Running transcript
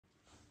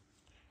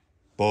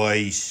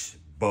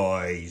Boys,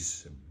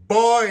 boys,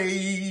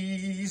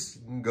 boys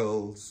and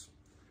girls.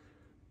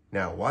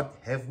 Now, what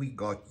have we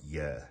got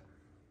here?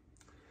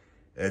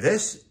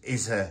 This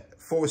is a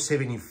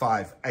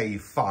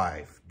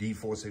 475A-5,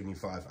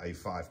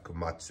 D475A-5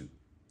 Komatsu.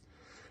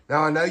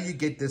 Now, I know you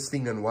get this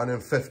thing in 1 in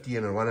 50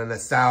 and in 1 in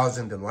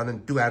 1,000 and 1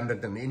 in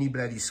 200 and any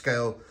bloody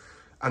scale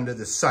under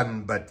the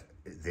sun, but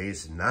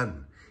there's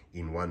none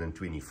in 1 in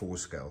 24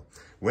 scale.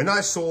 When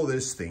I saw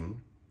this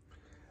thing,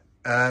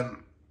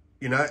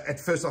 you know, at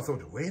first I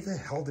thought, where the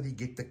hell did he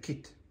get the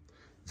kit?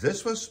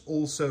 This was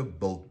also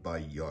built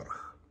by Jorg.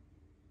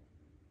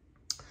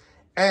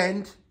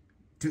 And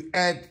to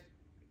add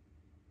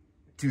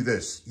to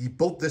this, he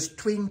built this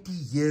 20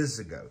 years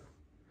ago.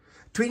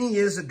 20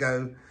 years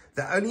ago,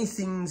 the only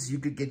things you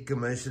could get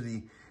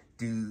commercially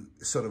to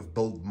sort of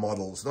build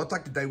models, not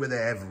like today where they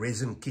have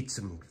resin kits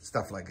and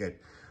stuff like that,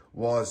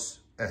 was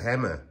a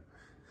hammer.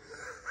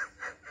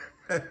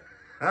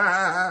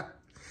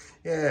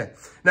 Yeah.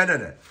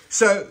 No.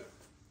 So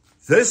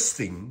this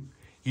thing,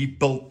 he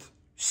built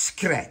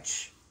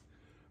scratch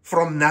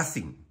from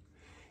nothing.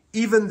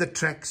 Even the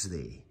tracks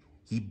there,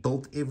 he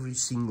built every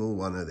single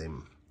one of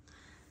them.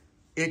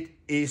 It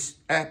is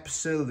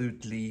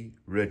absolutely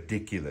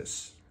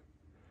ridiculous.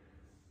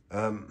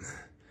 I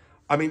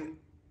mean,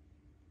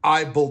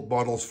 I build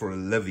models for a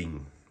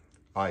living.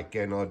 I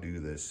cannot do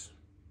this.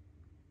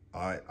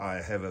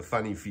 I have a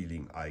funny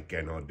feeling I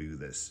cannot do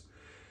this.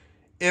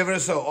 Ever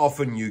so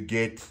often you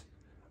get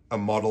a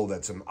model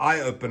that's an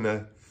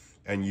eye-opener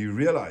and you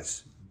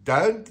realize,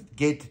 don't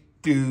get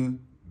too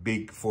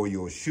big for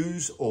your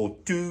shoes or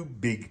too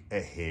big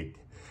a head,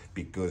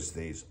 because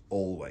there's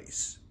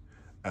always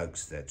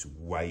oaks that's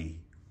way,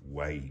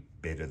 way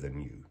better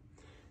than you.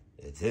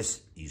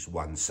 This is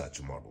one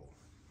such model.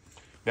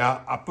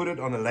 Now, I put it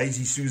on a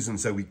Lazy Susan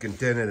so we can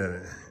turn it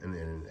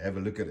and have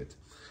a look at it.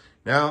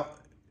 Now,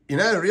 you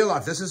know, in real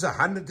life, this is a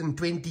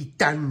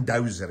 120-ton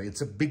dozer. It's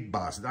a big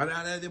bastard. I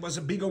know there was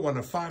a bigger one,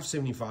 a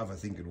 575, I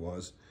think it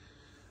was.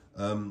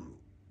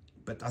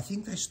 But I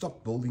think they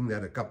stopped building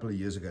that a couple of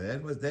years ago.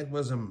 That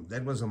was a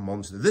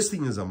monster. This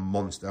thing is a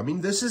monster. I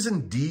mean, this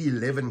isn't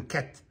D11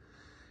 cat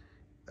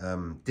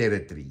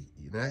territory.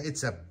 You know,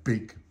 it's a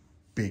big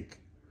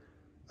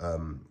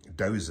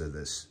dozer,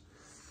 this.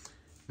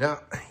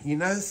 Now, you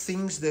know,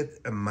 things that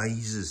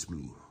amazes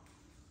me.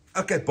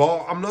 Okay,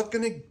 Paul, I'm not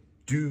going to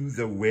do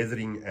the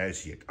weathering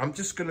as yet. I'm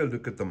just going to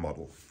look at the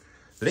model.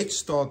 Let's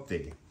start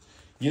there.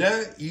 You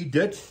know, he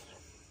did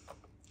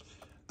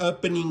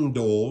opening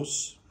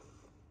doors,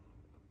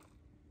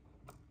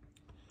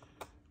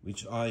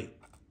 which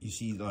you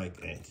see like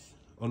that,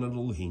 on a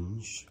little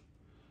hinge.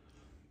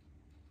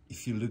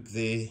 If you look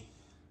there,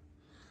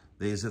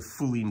 there's a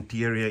full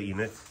interior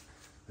in it.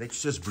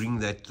 Let's just bring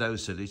that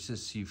closer. Let's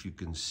just see if you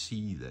can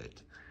see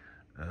that.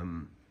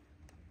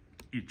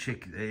 You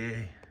check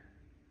there.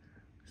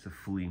 It's a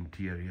full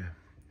interior.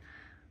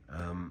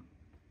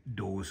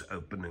 Doors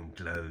open and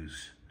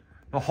close.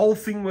 The whole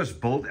thing was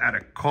built out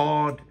of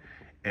card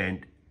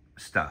and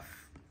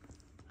stuff.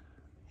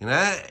 You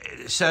know,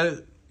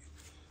 so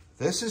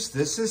this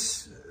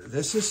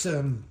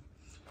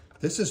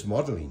is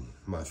modeling,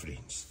 my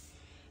friends.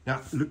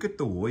 Now look at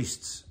the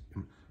hoists.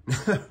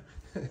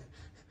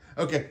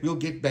 Okay, we'll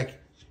get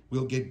back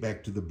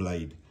to the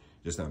blade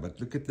just now, but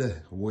look at the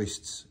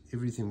hoists,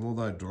 everything, all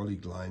the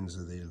hydraulic lines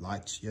are there,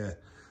 lights here.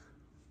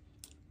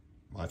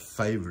 My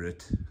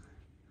favorite,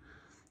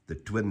 the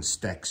twin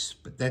stacks,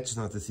 but that's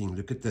not the thing.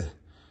 Look at the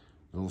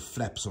little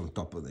flaps on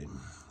top of them.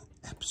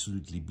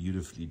 Absolutely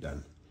beautifully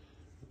done.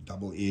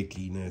 Double air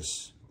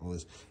cleaners, all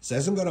this. So it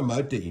hasn't got a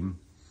motor in.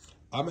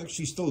 I'm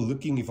actually still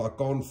looking if I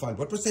can't find,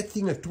 what was that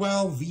thing, a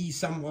 12V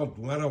somewhat,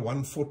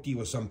 140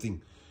 or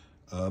something,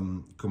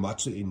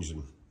 Komatsu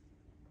engine.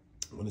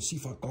 I want to see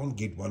if I can't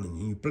get one and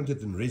you print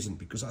it in resin,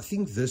 because I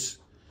think this,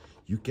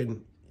 you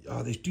can,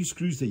 there's 2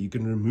 screws there, you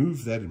can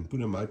remove that and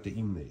put a motor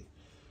in there.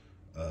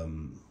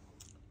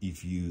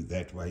 If you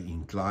that way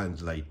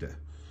inclined later.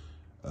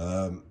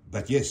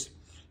 But yes,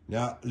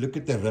 now look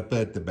at the ripper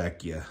at the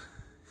back here.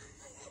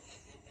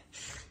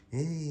 You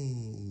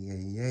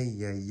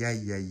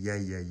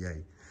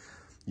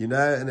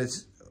know, and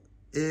it's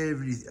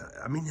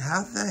I mean,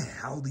 how the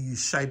hell do you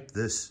shape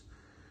this?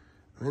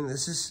 I mean,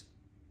 this is,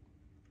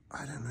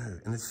 I don't know,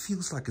 and it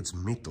feels like it's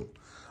metal.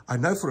 I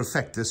know for a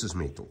fact this is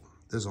metal.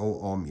 This whole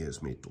arm here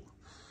is metal.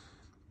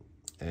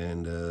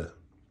 And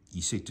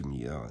he said to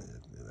me, oh,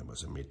 that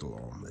was a metal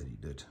arm that he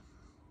did.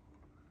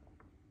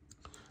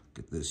 Look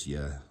at this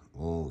here,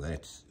 all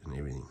that and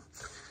everything.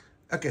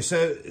 Okay,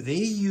 so there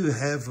you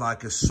have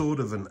like a sort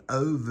of an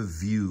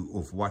overview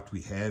of what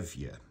we have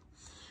here.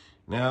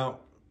 Now,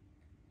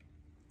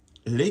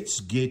 let's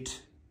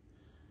get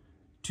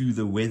to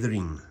the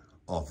weathering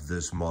of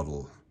this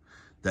model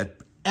that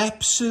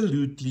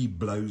absolutely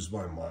blows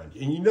my mind.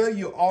 And you know,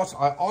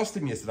 I asked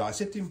him yesterday, I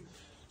said to him,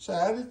 so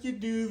how did you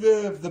do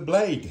the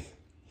blade?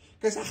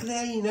 Because,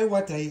 you know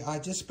what, I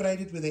just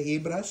sprayed it with an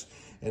airbrush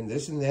and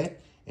this and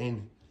that.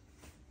 And,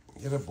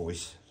 you know,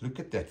 boys, look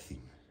at that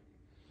thing.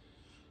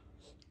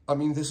 I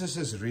mean, this is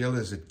as real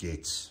as it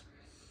gets.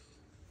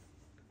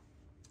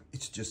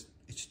 it's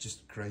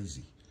just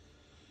crazy.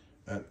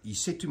 He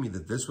said to me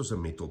that this was a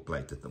metal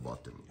plate at the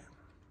bottom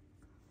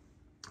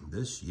here.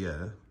 This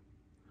here,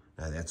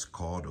 now that's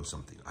card or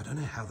something. I don't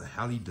know how the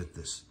hell he did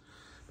this,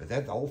 but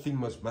that whole thing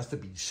must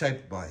have been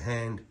shaped by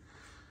hand,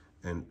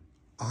 and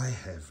I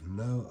have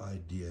no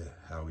idea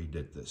how he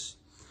did this.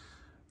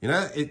 You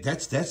know,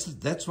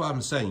 that's why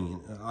I'm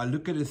saying, I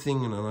look at a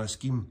thing and I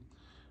ask him,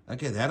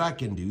 okay, that I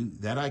can do,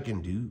 that I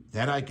can do,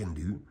 that I can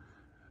do,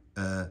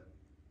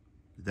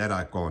 that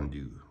I can't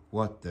do.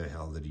 What the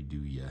hell did he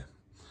do here?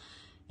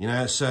 You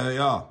know, so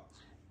yeah,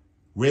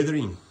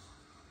 weathering.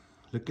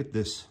 Look at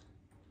this.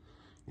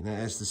 You know,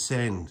 as the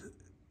sand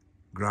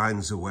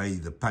grinds away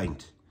the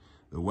paint,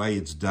 the way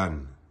it's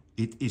done,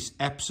 it is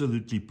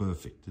absolutely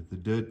perfect. The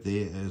dirt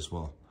there as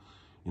well.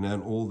 You know,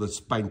 and all this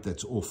paint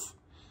that's off.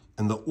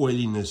 And the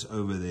oiliness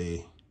over there.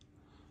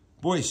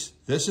 Boys,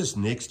 this is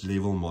next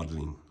level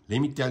modeling. Let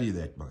me tell you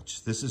that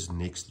much. This is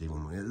next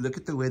level. Look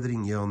at the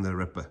weathering here on the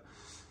Ripper.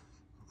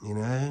 You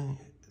know,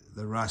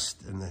 the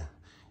rust and the,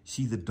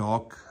 see the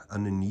dark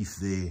underneath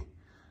there.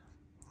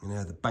 You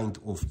know, the paint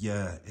off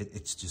here.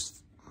 It's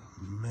just,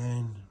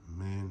 man.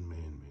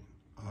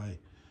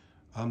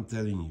 I'm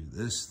telling you,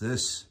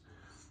 this,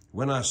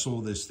 when I saw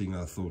this thing,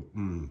 I thought,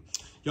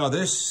 yeah,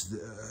 this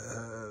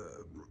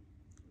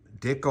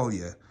decal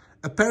here.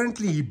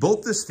 Apparently, he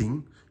built this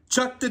thing,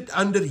 chucked it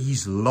under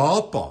his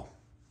lapa,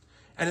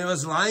 and it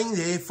was lying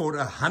there for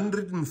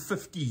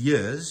 150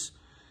 years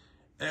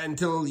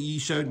until he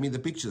showed me the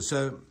picture.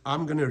 So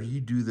I'm going to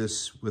redo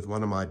this with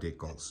one of my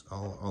decals.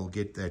 I'll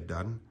get that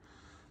done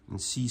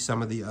and see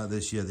some of the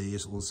others here.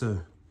 There's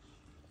also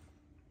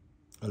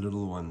a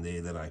little one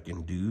there that I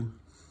can do.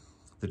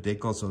 The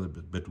decals are a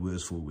bit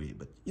worse for wear,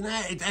 but you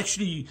know, it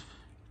actually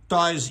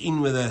ties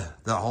in with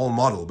the whole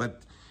model.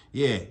 But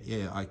yeah,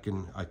 I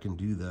can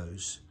do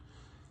those.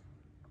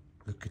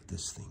 Look at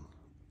this thing.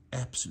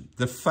 Absolute.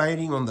 The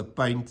fading on the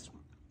paint,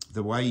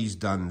 the way he's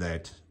done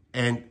that,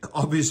 and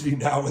obviously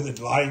now with it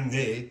lying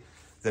there,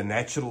 the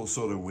natural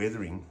sort of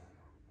weathering.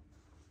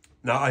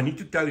 Now I need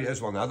to tell you as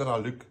well, now that I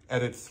look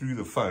at it through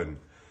the phone,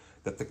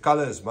 that the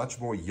color is much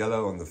more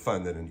yellow on the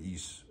phone than it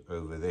is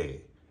over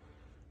there.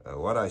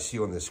 What I see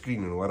on the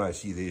screen and what I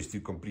see there is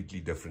two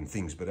completely different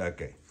things, but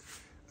okay.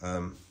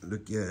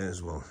 Look here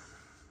as well.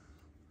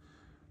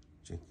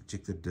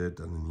 Check the dirt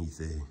underneath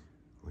there.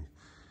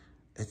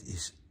 It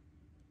is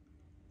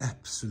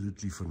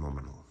absolutely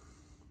phenomenal.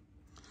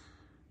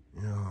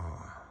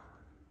 Yeah.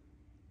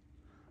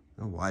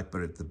 A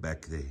wiper at the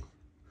back there.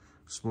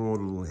 Small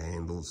little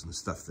handles and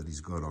stuff that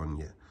he's got on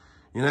here.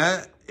 You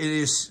know, it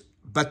is,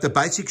 but the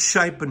basic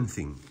shape and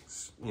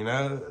things, you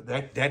know,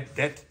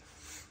 that,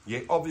 yeah,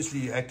 obviously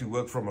you had to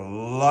work from a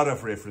lot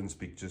of reference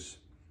pictures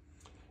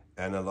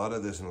and a lot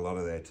of this and a lot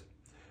of that.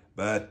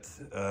 But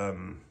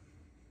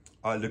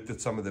I looked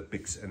at some of the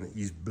pics and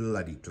he's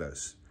bloody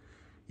close.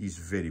 He's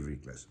very, very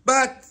close.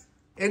 But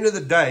end of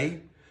the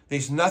day,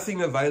 there's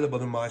nothing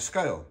available in my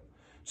scale.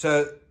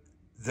 So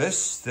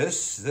this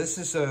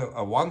is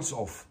a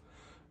once-off.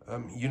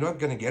 You're not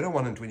going to get a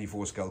 1 in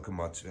 24 scale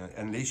Komatsu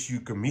unless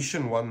you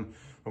commission one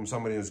from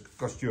somebody who's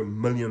cost you $1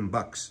 million.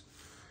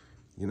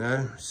 You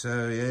know,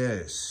 so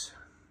yes.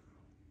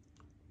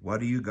 What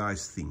do you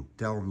guys think?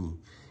 Tell me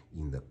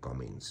in the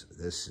comments.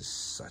 This is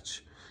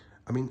such.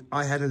 I mean,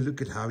 I had a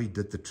look at how he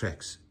did the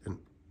tracks and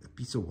a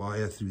piece of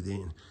wire through there.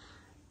 And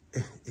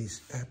it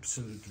is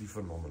absolutely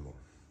phenomenal.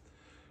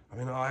 I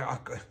mean, I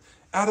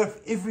out of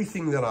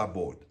everything that I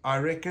bought, I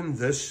reckon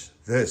this,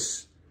 and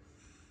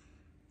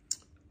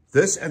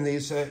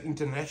there's an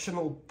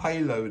international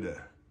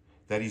payloader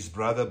that his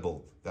brother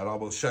built that I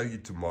will show you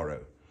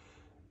tomorrow.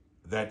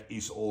 That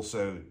is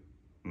also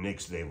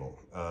next level.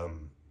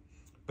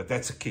 But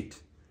that's a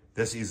kit.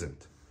 This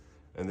isn't.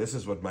 And this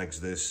is what makes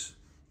this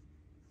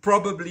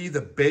probably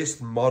the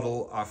best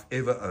model I've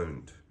ever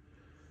owned.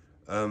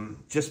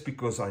 Just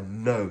because I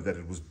know that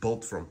it was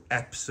built from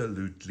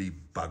absolutely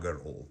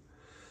bugger all.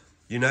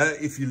 You know,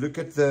 if you look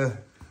at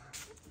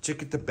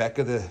check at the back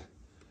of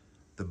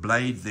the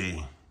blade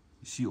there.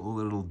 You see all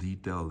the little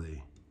detail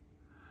there.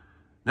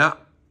 Now,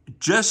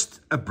 just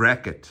a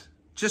bracket.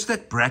 Just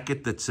that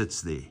bracket that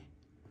sits there.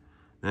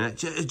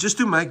 Just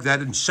to make that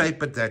and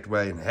shape it that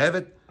way and have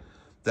it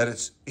that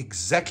it's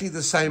exactly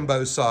the same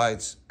both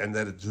sides and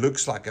that it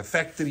looks like a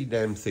factory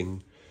damn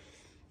thing.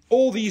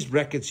 All these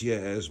brackets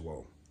here as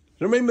well.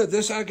 Remember,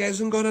 this guy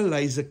hasn't got a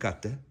laser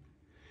cutter.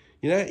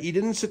 You know, he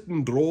didn't sit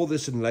and draw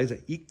this in laser.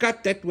 He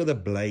cut that with a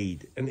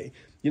blade. And,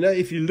 you know,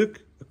 if you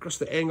look across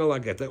the angle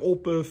like that, they're all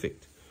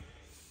perfect.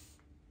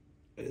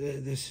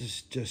 This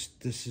is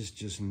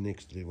just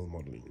next level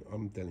modeling.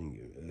 I'm telling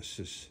you, this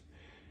is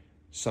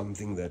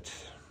something that,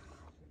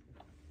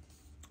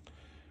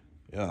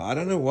 yeah, I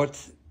don't know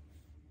what,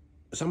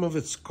 some of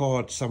it's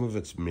card, some of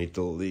it's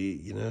metal.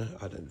 You know,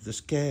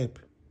 this cab,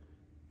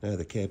 no,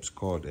 the cab's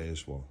card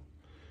as well.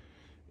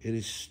 It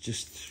is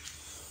just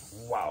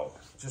wow,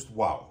 just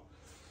wow.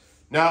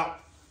 Now,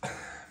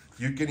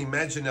 you can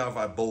imagine now if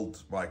I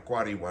build my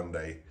quarry one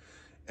day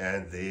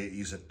and there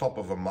is a top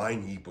of a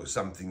mine heap or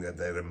something that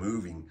they're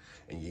removing,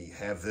 and you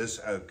have this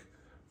oak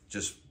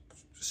just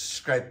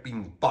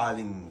scraping,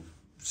 piling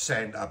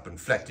sand up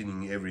and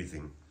flattening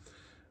everything.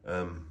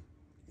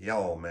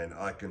 Yeah, man,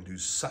 I can do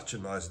such a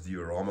nice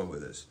diorama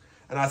with this.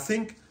 And I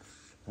think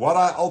what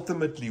I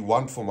ultimately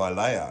want for my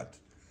layout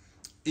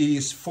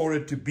is for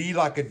it to be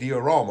like a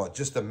diorama,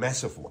 just a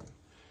massive one.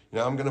 You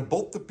know, I'm going to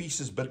bolt the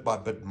pieces bit by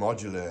bit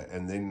modular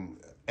and then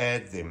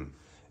add them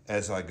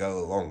as I go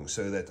along,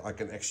 so that I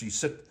can actually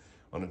sit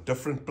on a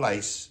different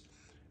place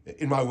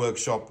in my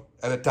workshop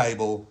at a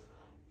table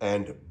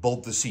and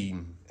build the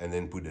scene and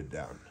then put it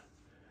down.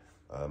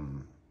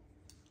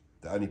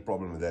 The only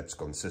problem with that is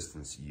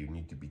consistency. You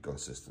need to be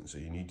consistent. So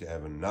you need to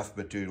have enough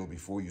material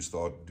before you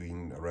start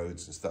doing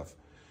roads and stuff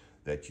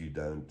that you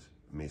don't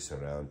mess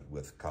around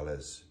with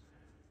colors.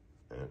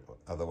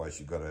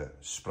 Otherwise, you've got to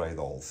spray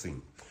the whole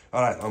thing.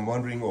 All right, I'm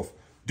wandering off.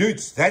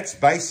 Dudes, that's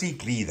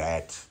basically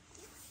that.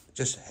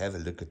 Just have a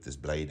look at this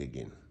blade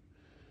again.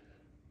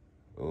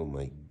 Oh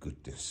my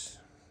goodness.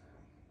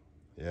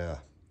 Yeah,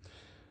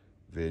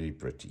 very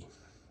pretty.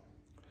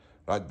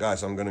 Right,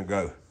 guys, I'm going to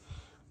go.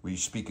 We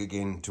speak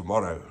again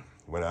tomorrow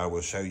when I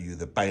will show you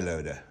the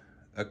payloader.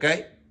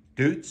 Okay,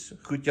 dudes,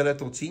 goed julle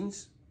tot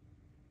ziens.